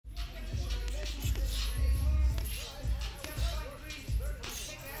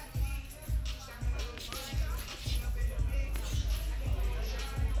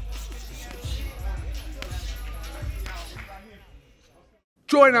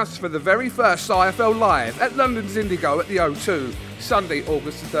Join us for the very first IFL Live at London's Indigo at the O2, Sunday,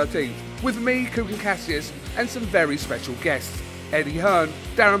 August the 13th, with me, Cook and Cassius, and some very special guests. Eddie Hearn,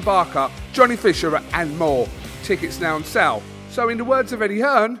 Darren Barker, Johnny Fisher and more. Tickets now on sale. So in the words of Eddie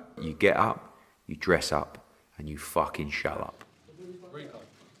Hearn... You get up, you dress up, and you fucking shut up.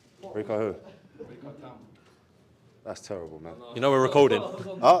 Rico who? That's terrible, man. You know we're recording.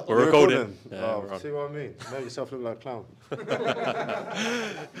 Oh, we're recording. Yeah, see what I mean? Make yourself look like a clown.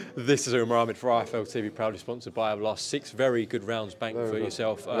 This is Umar Ahmed for IFL TV, proudly sponsored by our last 6 very good rounds banked for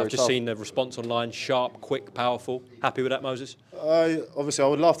yourself. I've just seen the response online, sharp, quick, powerful. Happy with that, Moses? Obviously, I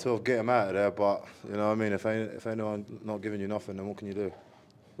would love to get him out of there, but you know what I mean. If anyone not giving you nothing, then what can you do?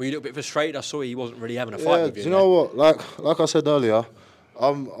 Were you a little bit frustrated? I saw he wasn't really having a fight with you. Do you know what? Like I said earlier,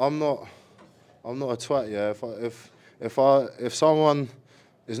 I'm not a twat. Yeah, if someone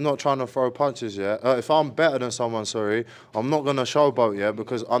is not trying to throw punches, if I'm better than someone, I'm not gonna showboat,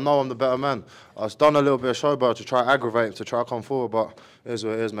 because I know I'm the better man. I've done a little bit of showboat to try aggravate him, to try come forward, but it is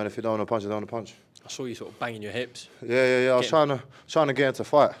what it is, man. If you don't want to punch, you don't want to punch. I saw you sort of banging your hips. Yeah. I was trying to get into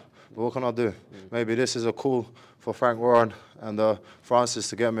fight, but what can I do? Maybe this is a call for Frank Warren and Francis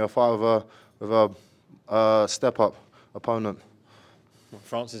to get me a fight with a step-up opponent. Well,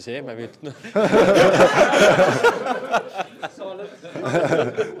 Francis here, maybe.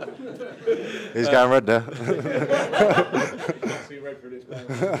 He's getting red there.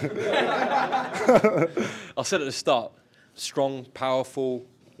 I said at the start, strong, powerful,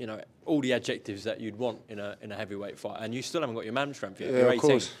 you know, all the adjectives that you'd want in a heavyweight fight, and you still haven't got your man strength yet. Yeah, You're 18. of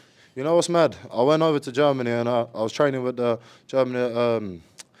course. You know what's mad? I went over to Germany and I was training with the German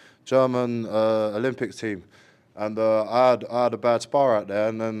Olympics team, and I had a bad spar out there,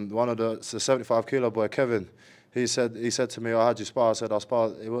 and then one of the 75-kilo boy, Kevin, he said to me, "I had you spar." I said, "I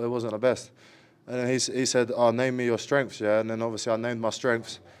sparred. It wasn't the best." And then he said, "Oh, name me your strengths." Yeah, and then obviously I named my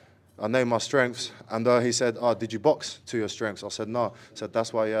strengths. And he said, "Oh, did you box to your strengths?" I said, "No." He said,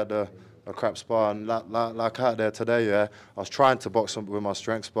 "That's why you had a crap spar." And like out there today, I was trying to box with my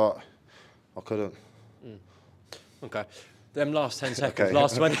strengths, but I couldn't. Okay. Them last 10 seconds,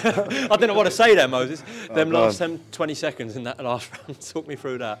 last 20... I don't know what to say there, Moses. Them last 10, 20 seconds in that last round, talk me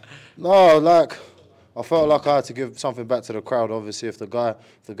through that. No, I felt like I had to give something back to the crowd. Obviously, if the guy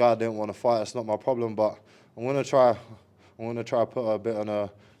didn't want to fight, it's not my problem, but I'm gonna try put a bit on a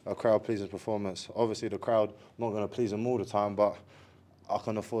crowd-pleasing performance. Obviously, the crowd, I'm not gonna please them all the time, but I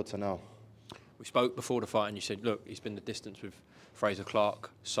can afford to now. We spoke before the fight and you said, look, he's been the distance with Fraser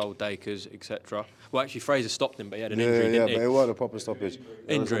Clark, Sol Dakers, etc. Well, actually, Fraser stopped him, but he had an injury, didn't he? But it wasn't a proper stoppage.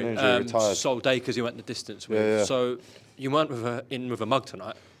 Injury. Retired. Sol Dakers, he went the distance with. Yeah. So you weren't in with a mug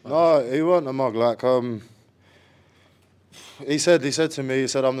tonight? No, he wasn't a mug. He said to me,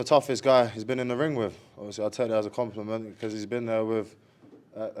 I'm the toughest guy he's been in the ring with. Obviously, I take that as a compliment because he's been there with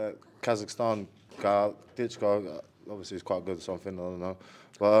Kazakhstan guy, Ditchko. Obviously, he's quite good at something, I don't know.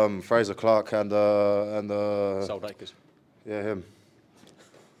 But Fraser Clark and Sol Dakers. Yeah, him.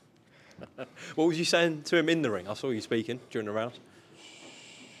 What was you saying to him in the ring? I saw you speaking during the round. Do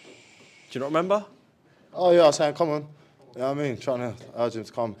you not remember? Oh yeah, I was saying, come on. You know what I mean? Trying to urge him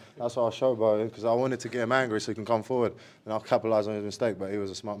to come. That's why I showed about him, because I wanted to get him angry so he can come forward. And I'll capitalise on his mistake, but he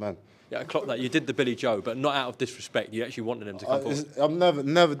was a smart man. Yeah, I clocked that. You did the Billy Joe, but not out of disrespect. You actually wanted him to come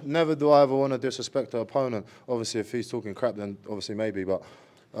forward. Never do I ever want to disrespect the opponent. Obviously, if he's talking crap, then obviously maybe. But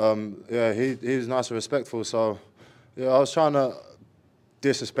yeah, he was nice and respectful. So yeah, I was trying to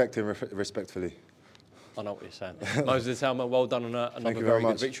disrespect him respectfully. I know what you're saying. Moses Itauma, well done on another very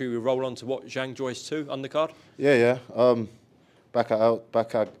good victory. We roll on to what, Zhang Joyce 2, undercard? Yeah. Back out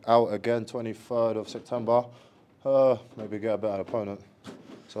again, 23rd of September. Maybe get a better opponent.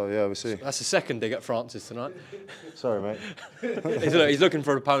 So yeah, we'll see. That's the second dig at Francis tonight. Sorry, mate. He's looking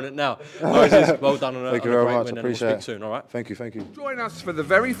for an opponent now. Moses, well done on a great win, and we'll speak soon, all right? Thank you. Join us for the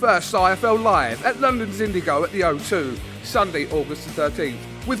very first IFL Live at London's Indigo at the O2, Sunday, August the 13th,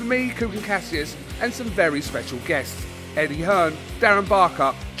 with me, Cook and Cassius, and some very special guests. Eddie Hearn, Darren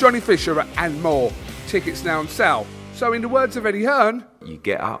Barker, Johnny Fisher and more. Tickets now on sale. So in the words of Eddie Hearn... You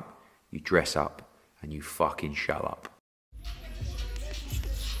get up, you dress up, and you fucking shut up.